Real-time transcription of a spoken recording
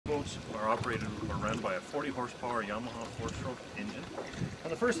boats are operated or run by a 40 horsepower Yamaha 4-stroke engine.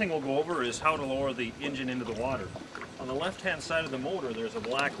 And the first thing we'll go over is how to lower the engine into the water. On the left hand side of the motor there's a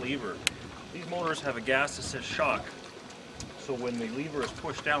black lever. These motors have a gas that says shock. So when the lever is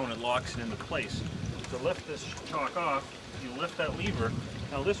pushed down it locks it into place. To lift this shock off, you lift that lever.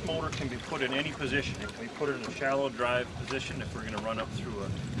 Now this motor can be put in any position. It can be put in a shallow drive position if we're going to run up through a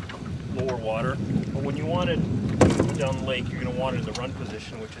lower water. But when you want it down the lake, you're going to want it in the run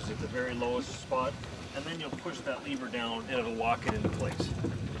position, which is at the very lowest spot. And then you'll push that lever down and it'll lock it into place.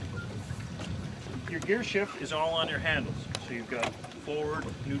 Your gear shift is all on your handles. So you've got forward,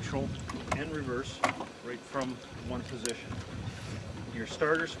 neutral, and reverse right from one position. Your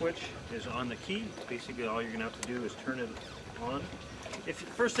starter switch is on the key. Basically all you're going to have to do is turn it on.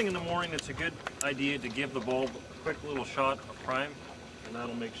 First thing in the morning, it's a good idea to give the bulb a quick little shot of prime, and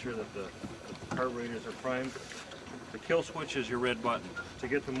that'll make sure that the carburetors are primed. The kill switch is your red button. To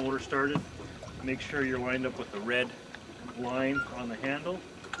get the motor started, make sure you're lined up with the red line on the handle,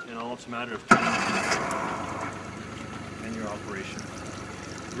 and all it's a matter of turning and your operation.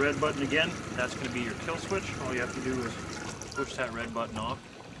 The red button again, that's going to be your kill switch. All you have to do is push that red button off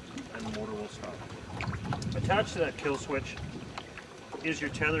and the motor will stop. Attached to that kill switch is your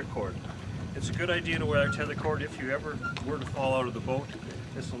tether cord. It's a good idea to wear a tether cord. If you ever were to fall out of the boat,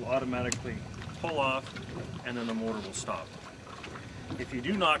 this will automatically pull off and then the motor will stop. If you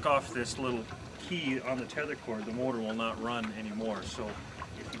do knock off this little key on the tether cord, the motor will not run anymore. So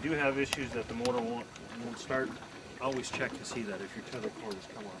if you do have issues that the motor won't start, always check to see that if your tether cord has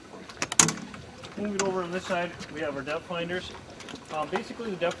come off. Moving over on this side, we have our depth finders. Basically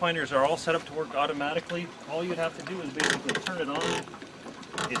the depth finders are all set up to work automatically. All you'd have to do is basically turn it on.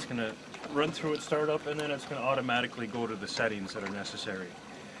 It's going to run through its startup and then it's going to automatically go to the settings that are necessary.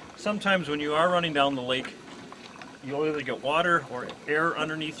 Sometimes when you are running down the lake, you'll either get water or air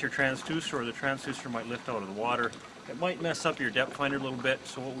underneath your transducer, or the transducer might lift out of the water. It might mess up your depth finder a little bit,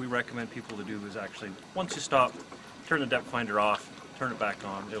 so what we recommend people to do is actually, once you stop, turn the depth finder off, turn it back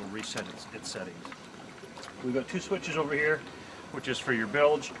on, it'll reset its settings. We've got two switches over here, which is for your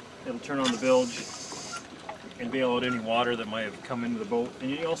bilge. It'll turn on the bilge and bail out any water that might have come into the boat. And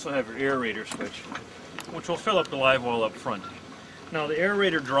you also have your aerator switch, which will fill up the live well up front. Now the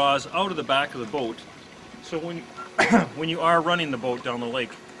aerator draws out of the back of the boat, so when you are running the boat down the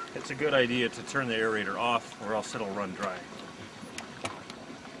lake, it's a good idea to turn the aerator off or else it'll run dry.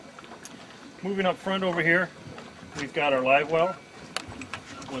 Moving up front over here, we've got our live well.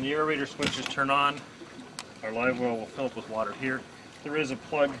 When the aerator switches turn on, our live well will fill up with water here. There is a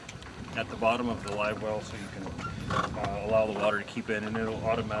plug at the bottom of the live well so you can allow the water to keep in, and it'll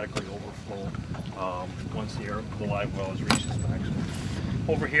automatically overflow once the live well has reached its maximum.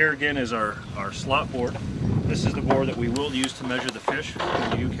 Over here again is our slot board. This is the board that we will use to measure the fish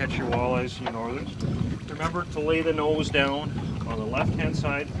when you catch your walleyes, your northerns. Remember to lay the nose down on the left hand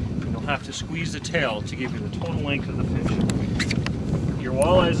side, and you'll have to squeeze the tail to give you the total length of the fish. Your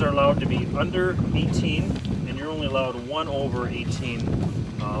walleyes are allowed to be under 18, and you're only allowed 1 over 18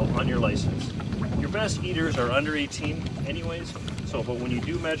 on your license. Your best eaters are under 18 anyways, but when you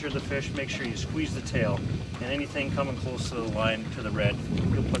do measure the fish, make sure you squeeze the tail, and anything coming close to the line, to the red,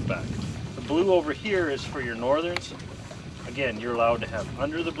 you'll put back. The blue over here is for your northerns. Again, you're allowed to have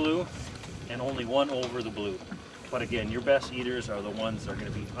under the blue and only 1 over the blue. But again, your best eaters are the ones that are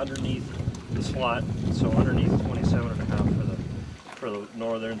going to be underneath the slot, so underneath 27.5 for the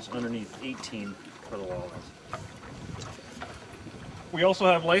northerns, underneath 18 for the walleyes. We also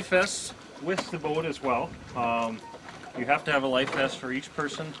have life vests with the boat as well. You have to have a life vest for each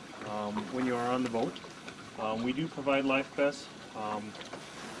person when you are on the boat. We do provide life vests.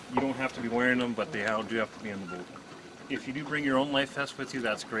 You don't have to be wearing them, but they do have to be on the boat. If you do bring your own life vest with you,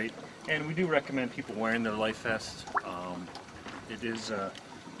 that's great. And we do recommend people wearing their life vests. It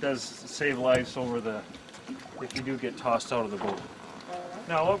does save lives if you do get tossed out of the boat.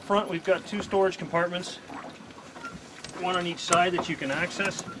 Now up front we've got 2 storage compartments, one on each side that you can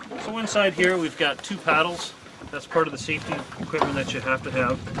access. So inside here we've got 2 paddles. That's part of the safety equipment that you have to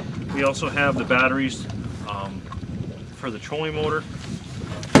have. We also have the batteries for the trolling motor.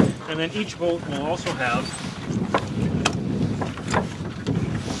 And then each boat will also have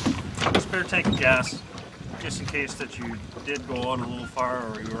a spare tank of gas, just in case that you did go out a little far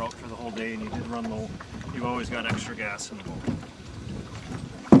or you were out for the whole day and you did run low. You've always got extra gas in the boat.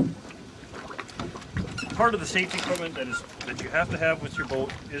 Part of the safety equipment that you have to have with your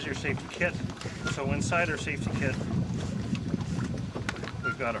boat is your safety kit. So inside our safety kit,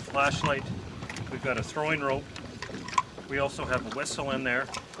 we've got a flashlight, we've got a throwing rope, we also have a whistle in there,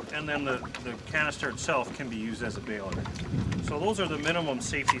 and then the canister itself can be used as a bailer. So those are the minimum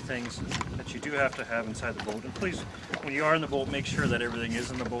safety things that you do have to have inside the boat. And please, when you are in the boat, make sure that everything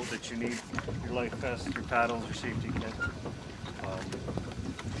is in the boat that you need. Your life vest, your paddles, your safety kit.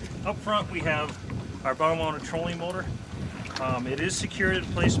 Up front we have our bow-mounted trolling motor. It is secured in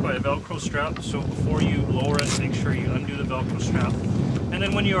place by a Velcro strap, so before you lower it, make sure you undo the Velcro strap. And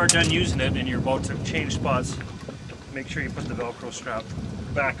then when you are done using it and you're about to change spots, make sure you put the Velcro strap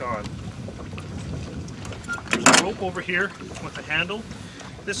back on. There's a rope over here with a handle.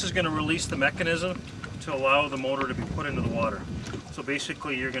 This is going to release the mechanism to allow the motor to be put into the water. So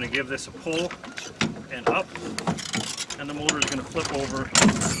basically you're going to give this a pull and up, and the motor is going to flip over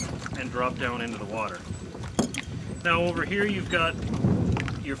and drop down into the water. Now over here you've got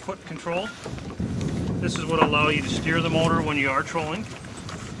your foot control. This is what will allow you to steer the motor when you are trolling.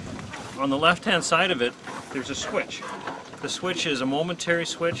 On the left hand side of it, there's a switch. The switch is a momentary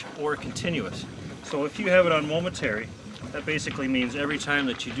switch or continuous. So if you have it on momentary, that basically means every time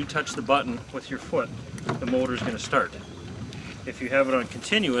that you do touch the button with your foot, the motor is going to start. If you have it on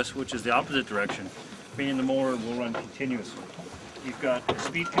continuous, which is the opposite direction, meaning the motor will run continuously. You've got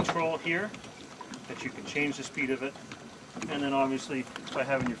speed control here, that you can change the speed of it, and then obviously by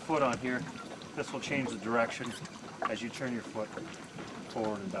having your foot on here, this will change the direction as you turn your foot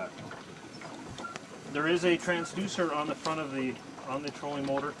forward and back. There is a transducer on the front of the trolling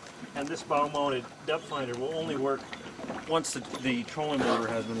motor, and this bow-mounted depth finder will only work once the trolling motor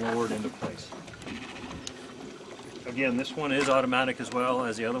has been lowered into place. Again, this one is automatic as well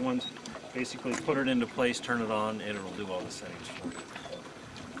as the other ones. Basically put it into place, turn it on, and it'll do all the settings for you.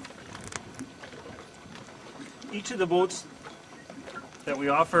 Each of the boats that we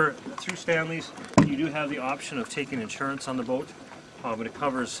offer through Stanley's, you do have the option of taking insurance on the boat, but it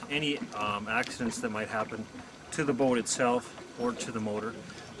covers any accidents that might happen to the boat itself or to the motor.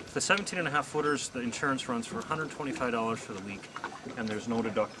 The 17.5 footers, the insurance runs for $125 for the week, and there's no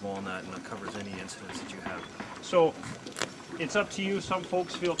deductible on that, and it covers any incidents that you have. So it's up to you. Some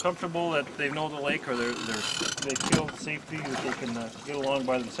folks feel comfortable that they know the lake, or they feel safety that they can get along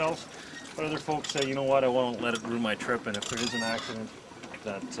by themselves. But other folks say, you know what, I won't let it ruin my trip, and if there is an accident,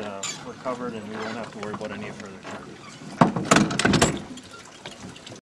 that we're covered and we won't have to worry about any further charges.